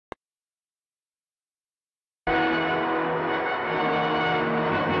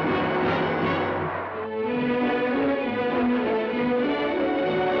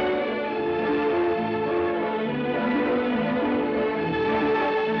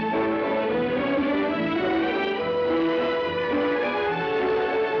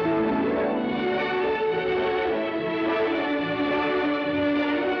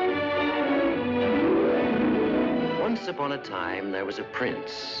upon a time, there was a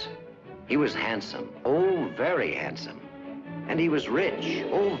prince. He was handsome, oh, very handsome. And he was rich,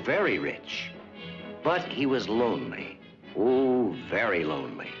 oh, very rich. But he was lonely, oh, very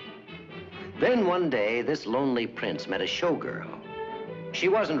lonely. Then one day, this lonely prince met a showgirl. She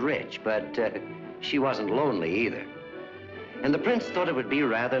wasn't rich, but she wasn't lonely either. And the prince thought it would be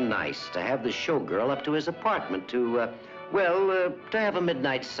rather nice to have the showgirl up to his apartment to, to have a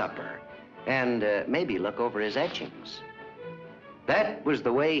midnight supper and maybe look over his etchings. That was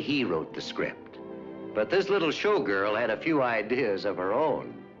the way he wrote the script. But this little showgirl had a few ideas of her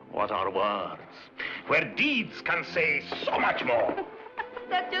own. What are words? Where deeds can say so much more.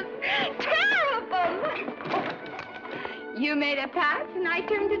 That's just terrible. You made a pass and I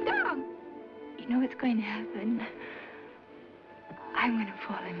turned it down. You know what's going to happen? I'm going to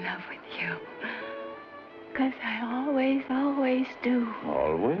fall in love with you. Because I always, always do.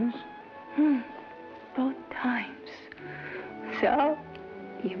 Always? Both times. So,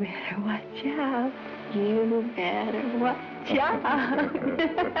 you better watch out. You better watch out.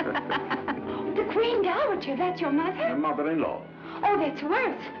 The Queen Dowager, that's your mother? Your mother-in-law. Oh, that's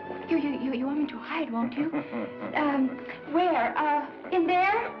worse. You want me to hide, won't you? Where? In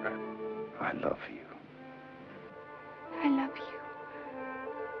there? I love you. I love you.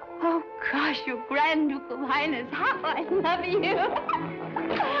 Oh, gosh, your Grand Ducal Highness, how I love you.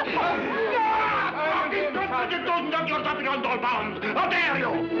 How dare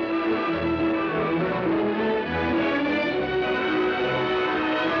you?